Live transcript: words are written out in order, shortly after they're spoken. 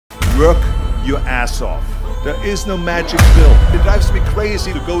Work your ass off. There is no magic pill. It drives me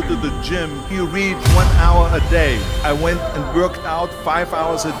crazy to go to the gym. You read 1 hour a day. I went and worked out 5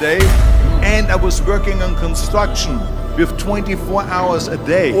 hours a day, and I was working on construction with 24 hours a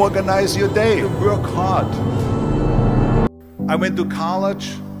day. Organize your day. Work hard. I went to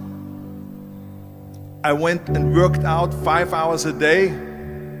college. I went and worked out 5 hours a day,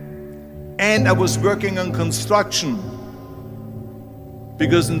 and I was working on construction.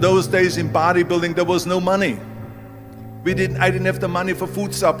 Because in those days in bodybuilding there was no money. I didn't have the money for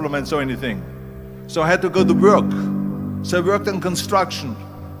food supplements or anything. So I had to go to work. So I worked on construction.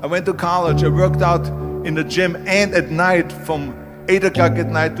 I went to college, I worked out in the gym, and at night from 8 o'clock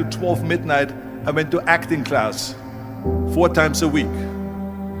at night to 12 midnight, I went to acting class 4 times a week.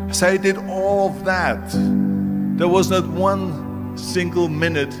 So I did all of that. There was not one single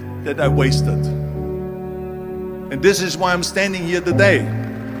minute that I wasted. And this is why I'm standing here today.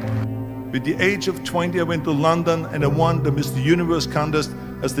 With the age of 20, I went to London and I won the Mr. Universe contest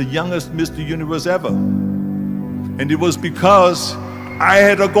as the youngest Mr. Universe ever. And it was because I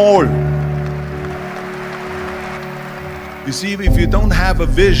had a goal. You see, if you don't have a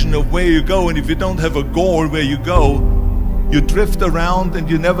vision of where you go, and if you don't have a goal where you go, you drift around and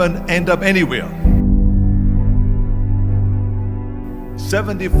you never end up anywhere.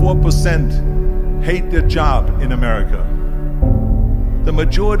 74% hate their job in America. The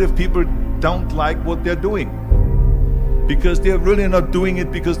majority of people don't like what they're doing because they're really not doing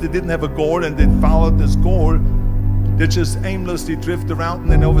it because they didn't have a goal and they followed this goal. They just aimlessly drift around,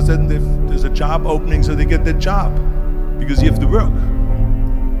 and then all of a sudden there's a job opening, so they get that job because you have to work.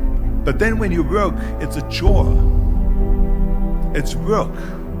 But then when you work, it's a chore. It's work.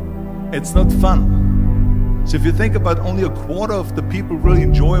 It's not fun. So if you think about, only a quarter of the people really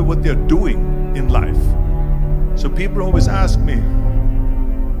enjoy what they're doing in life. So people always ask me,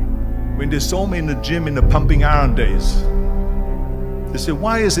 when they saw me in the gym in the pumping iron days, they say,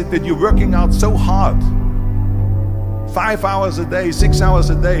 why is it that you're working out so hard? 5 hours a day, 6 hours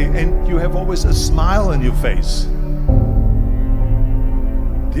a day, and you have always a smile on your face.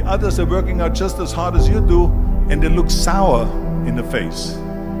 The others are working out just as hard as you do, and they look sour in the face.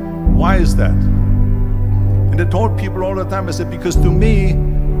 Why is that? And I told people all the time, I said, because to me,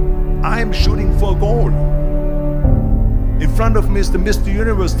 I'm shooting for a goal. In front of me is the Mr.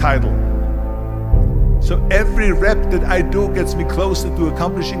 Universe title. So every rep that I do gets me closer to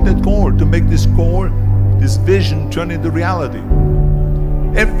accomplishing that goal, to make this goal, this vision, turn into reality.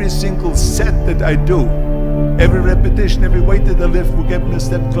 Every single set that I do, every repetition, every weight that I lift will get me a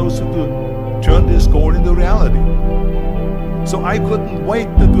step closer to turn this goal into reality. So I couldn't wait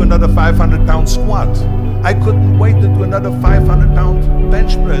to do another 500-pound squat. I couldn't wait to do another 500-pound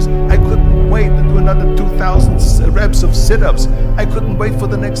bench press. I couldn't wait to do another 2,000 reps of sit-ups. I couldn't wait for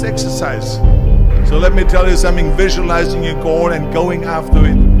the next exercise. So let me tell you something, visualizing your goal and going after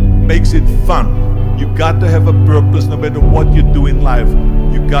it makes it fun. You got to have a purpose. No matter what you do in life,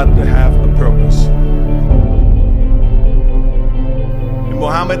 you got to have a purpose. And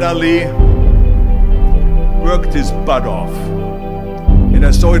Muhammad Ali worked his butt off, and I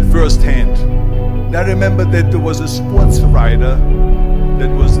saw it firsthand. And I remember that there was a sports writer that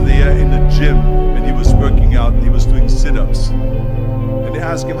was there in the gym when he was working out and he was doing sit-ups. And they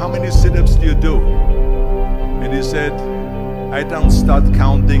asked him, how many sit-ups do you do? And he said, I don't start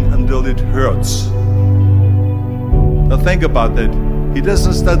counting until it hurts. Now think about that. He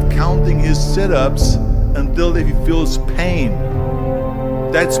doesn't start counting his sit-ups until he feels pain.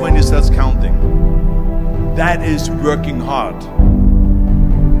 That's when he starts counting. That is working hard.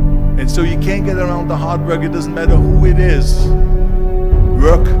 And so you can't get around the hard work. It doesn't matter who it is.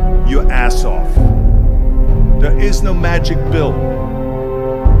 Work your ass off. There is no magic pill.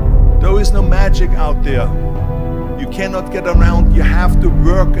 There is no magic out there. You cannot get around. You have to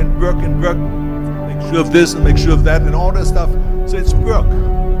work and work and work. Make sure of this and make sure of that and all that stuff. So it's work.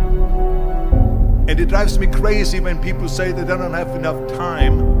 And it drives me crazy when people say that they don't have enough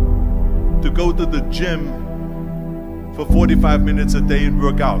time to go to the gym for 45 minutes a day and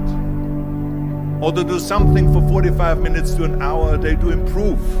work out. Or to do something for 45 minutes to an hour a day to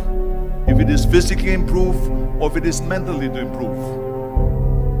improve. If it is physically improve or if it is mentally to improve.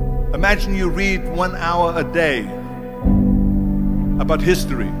 Imagine you read 1 hour a day about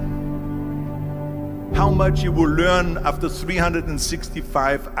history. How much you will learn after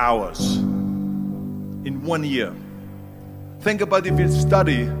 365 hours in 1 year. Think about if you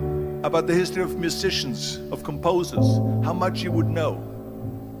study about the history of musicians, of composers, how much you would know.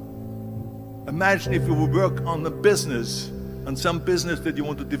 Imagine if you would work on a business, on some business that you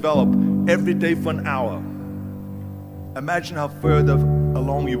want to develop every day for an hour. Imagine how further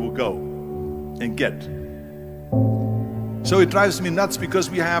long you will go and get. So it drives me nuts because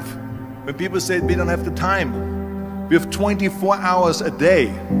when people say we don't have the time, we have 24 hours a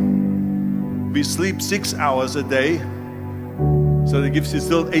day. We sleep 6 hours a day, so that gives you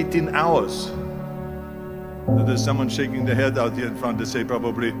still 18 hours. So there's someone shaking their head out here in front. They say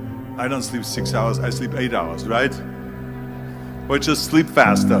probably, I don't sleep 6 hours, I sleep 8 hours, right? Or just sleep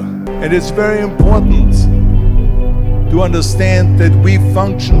faster. And it's very important to understand that we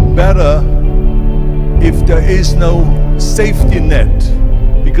function better if there is no safety net,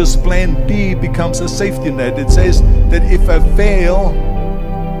 because plan B becomes a safety net. It says that if I fail,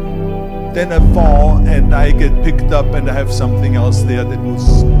 then I fall and I get picked up and I have something else there that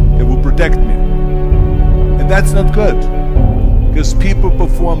will protect me. And that's not good, because people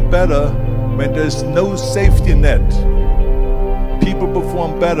perform better when there's no safety net. People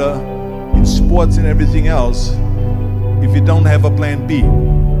perform better in sports and everything else if you don't have a plan B.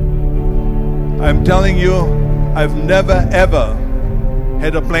 I'm telling you, I've never ever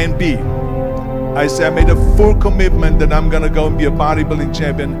had a plan B. I made a full commitment that I'm gonna go and be a bodybuilding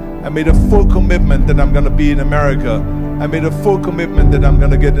champion. I made a full commitment that I'm gonna be in America. I made a full commitment that I'm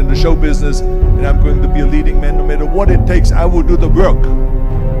gonna get in the show business and I'm going to be a leading man. No matter what it takes, I will do the work.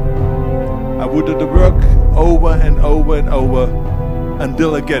 I will do the work over and over and over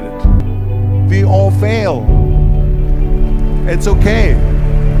until I get it. We all fail. It's okay.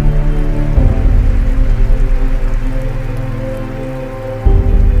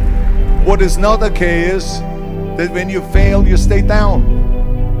 What is not okay is that when you fail, you stay down.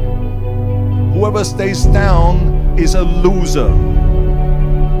 Whoever stays down is a loser.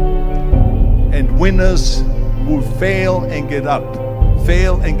 And winners will fail and get up.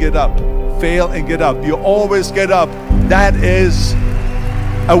 Fail and get up. Fail and get up. You always get up. That is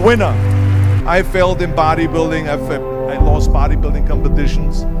a winner. I failed in bodybuilding. I lost bodybuilding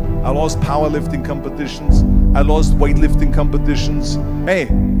competitions. I lost powerlifting competitions. I lost weightlifting competitions. Hey,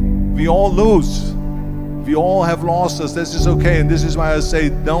 we all lose. We all have losses. This is okay. And this is why I say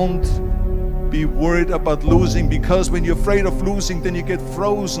don't be worried about losing, because when you're afraid of losing, then you get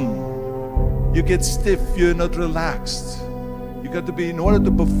frozen. You get stiff. You're not relaxed. You got to be, in order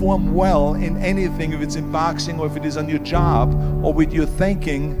to perform well in anything, if it's in boxing or if it is on your job or with your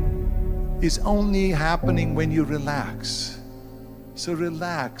thinking, is only happening when you relax. So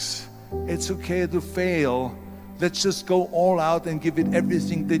relax. It's okay to fail. Let's just go all out and give it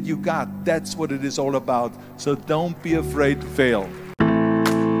everything that you got. That's what it is all about. So don't be afraid to fail.